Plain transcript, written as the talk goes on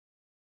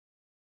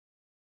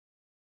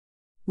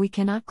We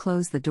cannot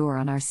close the door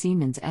on our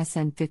Siemens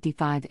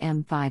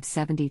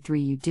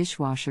SN55m573eu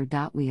dishwasher.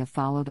 We have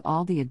followed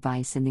all the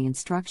advice in the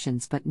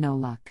instructions but no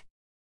luck.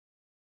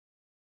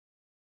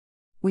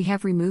 We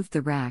have removed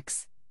the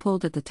racks,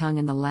 pulled at the tongue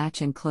and the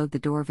latch and closed the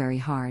door very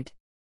hard.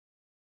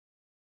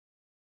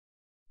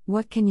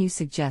 What can you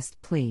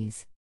suggest,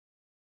 please?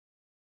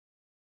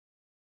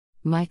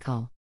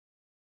 Michael.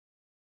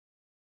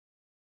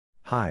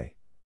 Hi.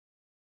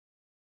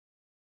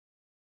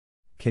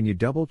 Can you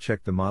double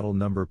check the model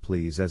number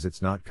please, as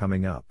it's not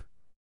coming up?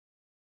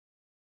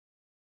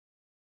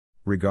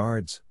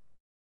 Regards.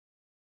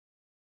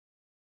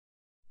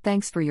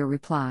 Thanks for your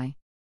reply.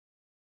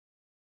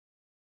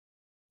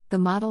 The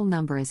model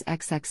number is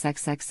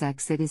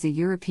XXXXX. It is a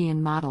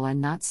European model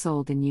and not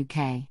sold in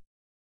UK.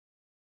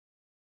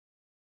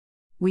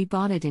 We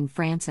bought it in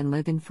France and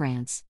live in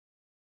France.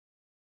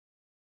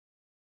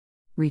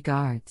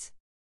 Regards.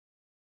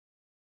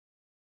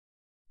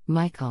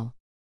 Michael.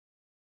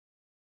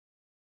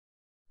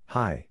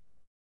 Hi.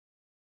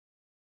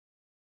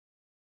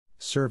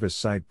 Service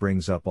site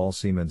brings up all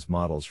Siemens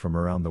models from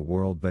around the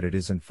world, but it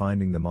isn't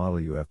finding the model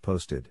you have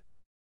posted.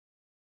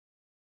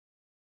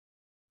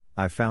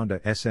 I found a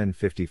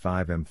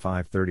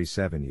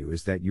SN55m573eu.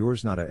 Is that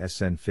yours, not a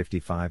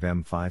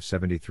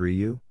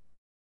SN55m573u?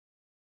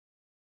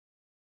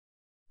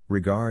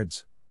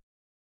 Regards.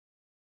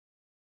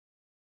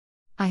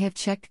 I have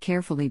checked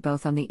carefully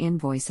both on the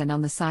invoice and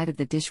on the side of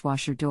the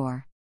dishwasher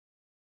door.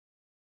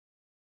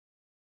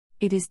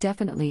 It is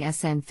definitely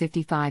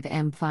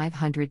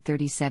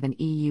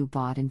SN55m537eu,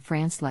 bought in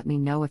France. Let me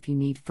know if you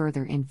need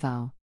further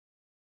info.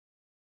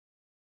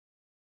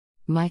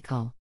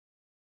 Michael.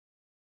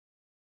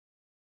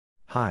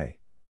 Hi.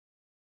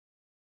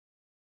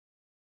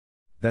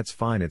 That's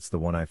fine, it's the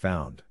one I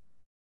found.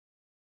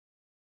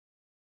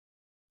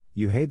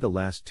 You had the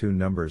last two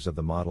numbers of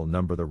the model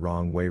number the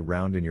wrong way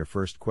round in your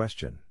first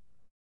question.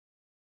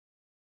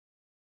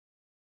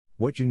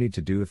 What you need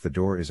to do if the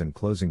door isn't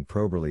closing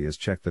properly is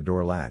check the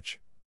door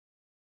latch.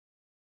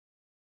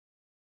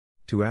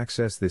 To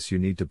access this, you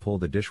need to pull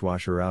the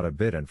dishwasher out a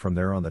bit, and from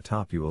there on the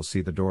top you will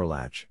see the door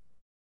latch.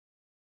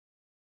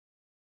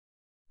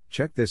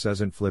 Check this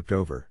isn't flipped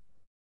over.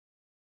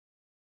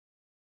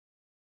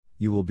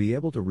 You will be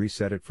able to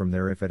reset it from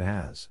there if it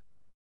has.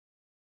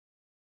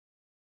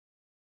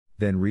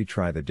 Then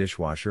retry the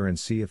dishwasher and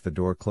see if the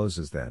door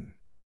closes then.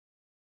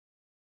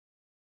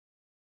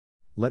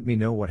 Let me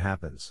know what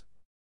happens.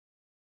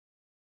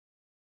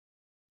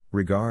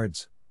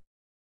 Regards.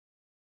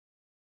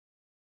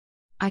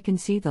 I can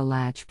see the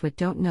latch but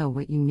don't know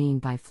what you mean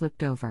by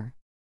flipped over.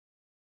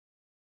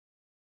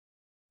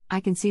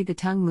 I can see the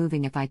tongue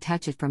moving if I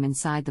touch it from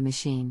inside the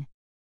machine.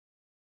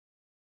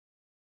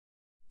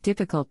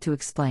 Difficult to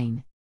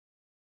explain.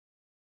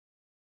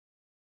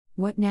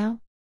 What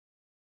now?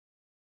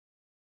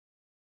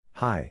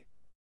 Hi.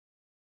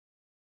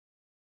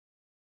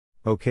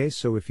 Okay,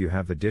 so if you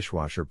have the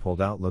dishwasher pulled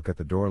out, look at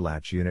the door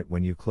latch unit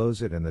when you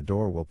close it and the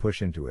door will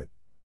push into it.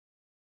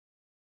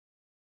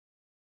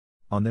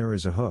 On there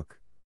is a hook.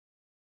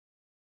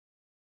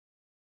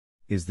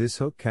 Is this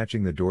hook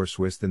catching the door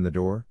twist in the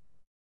door?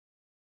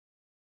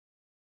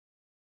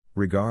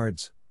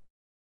 Regards.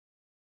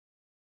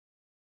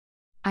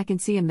 I can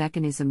see a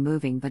mechanism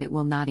moving but it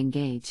will not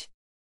engage.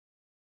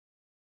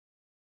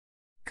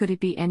 Could it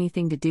be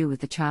anything to do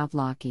with the child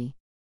locky?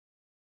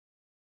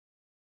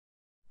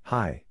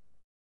 Hi.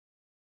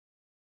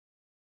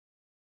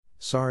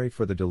 Sorry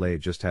for the delay,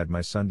 just had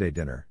my Sunday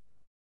dinner.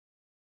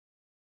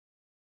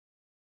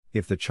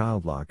 If the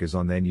child lock is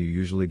on, then you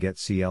usually get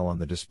CL on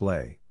the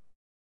display.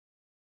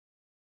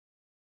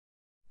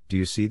 Do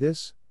you see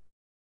this?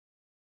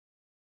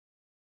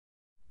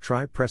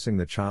 Try pressing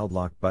the child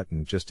lock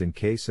button just in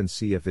case and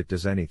see if it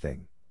does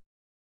anything.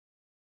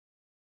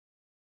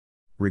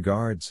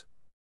 Regards.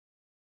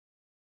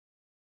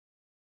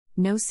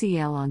 No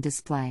CL on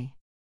display.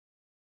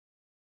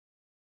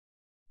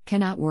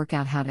 Cannot work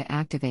out how to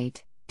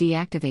activate,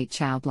 deactivate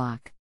child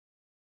lock.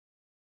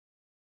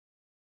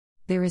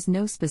 There is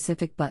no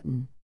specific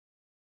button.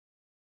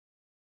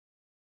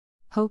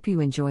 Hope you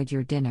enjoyed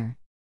your dinner.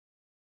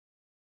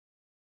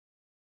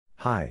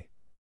 Hi.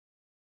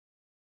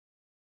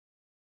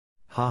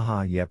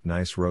 Haha, yep,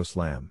 nice roast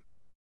lamb.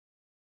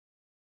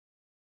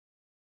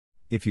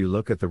 If you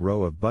look at the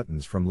row of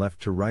buttons from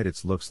left to right,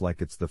 it looks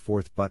like it's the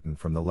fourth button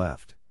from the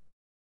left.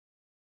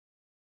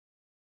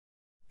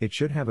 It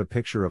should have a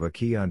picture of a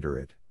key under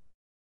it.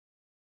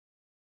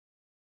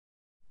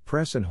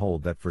 Press and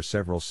hold that for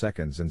several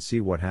seconds and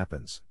see what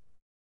happens.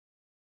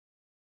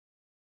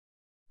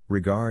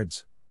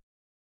 Regards.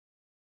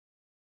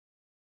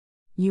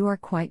 You are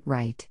quite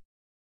right.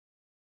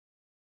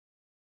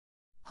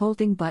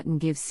 Holding button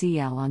gives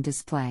CL on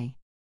display.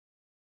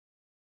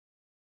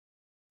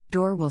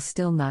 Door will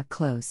still not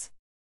close.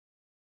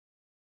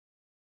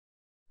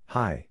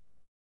 Hi.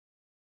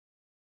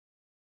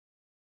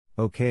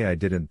 Okay, I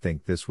didn't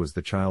think this was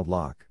the child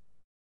lock.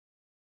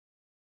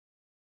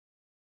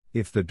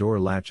 If the door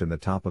latch and the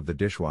top of the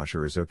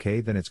dishwasher is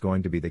okay, then it's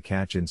going to be the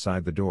catch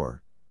inside the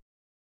door.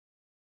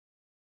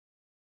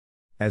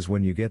 as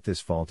when you get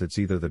this fault it's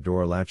either the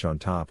door latch on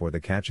top or the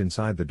catch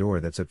inside the door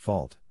that's at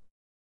fault.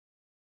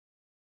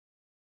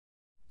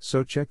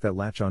 So check that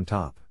latch on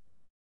top.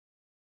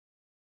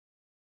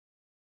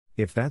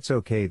 If that's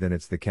okay, then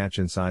it's the catch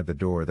inside the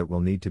door that will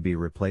need to be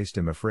replaced,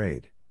 I'm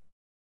afraid.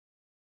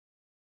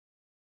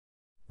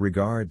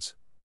 Regards.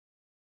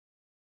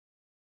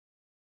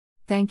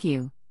 Thank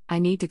you. I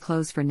need to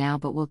close for now,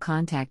 but we'll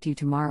contact you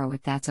tomorrow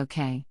if that's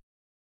okay.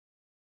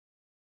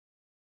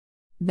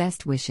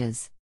 Best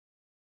wishes.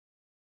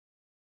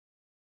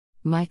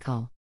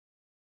 Michael.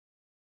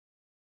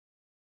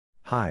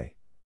 Hi.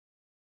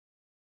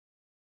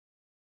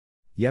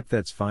 Yep,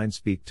 that's fine,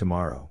 speak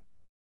tomorrow.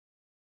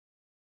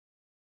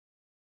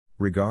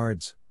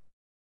 Regards.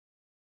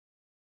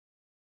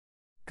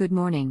 Good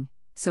morning.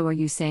 So are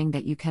you saying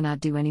that you cannot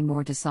do any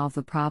more to solve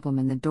the problem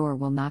and the door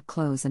will not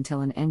close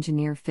until an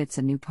engineer fits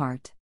a new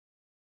part?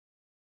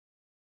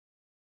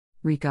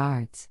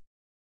 Regards.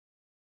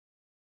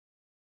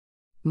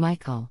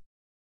 Michael.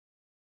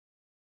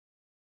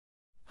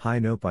 Hi,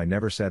 nope, I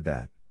never said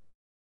that.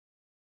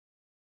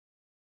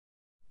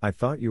 I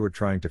thought you were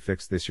trying to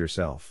fix this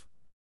yourself.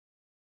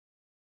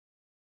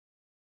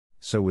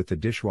 So with the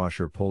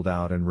dishwasher pulled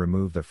out and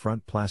remove the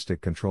front plastic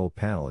control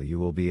panel, you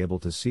will be able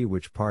to see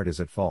which part is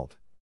at fault.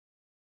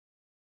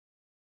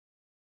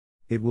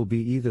 It will be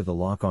either the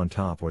lock on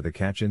top or the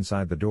catch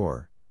inside the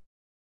door.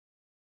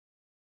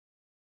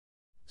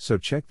 So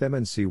check them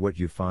and see what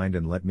you find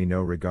and let me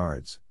know.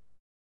 Regards.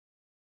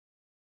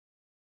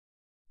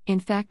 In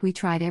fact, we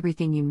tried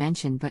everything you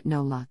mentioned but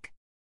no luck.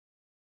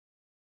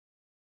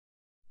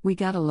 We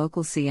got a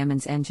local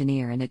Siemens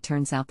engineer and it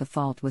turns out the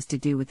fault was to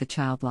do with the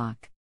child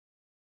lock.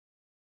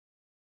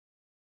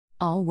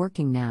 All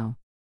working now.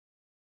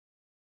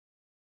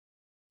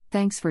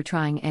 Thanks for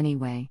trying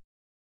anyway.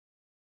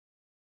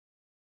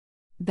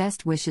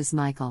 Best wishes,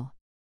 Michael.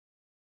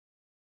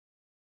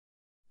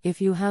 If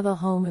you have a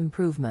home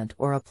improvement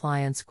or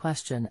appliance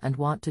question and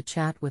want to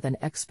chat with an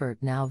expert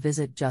now,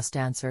 visit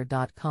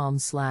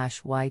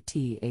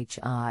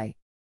JustAnswer.com/YTHI.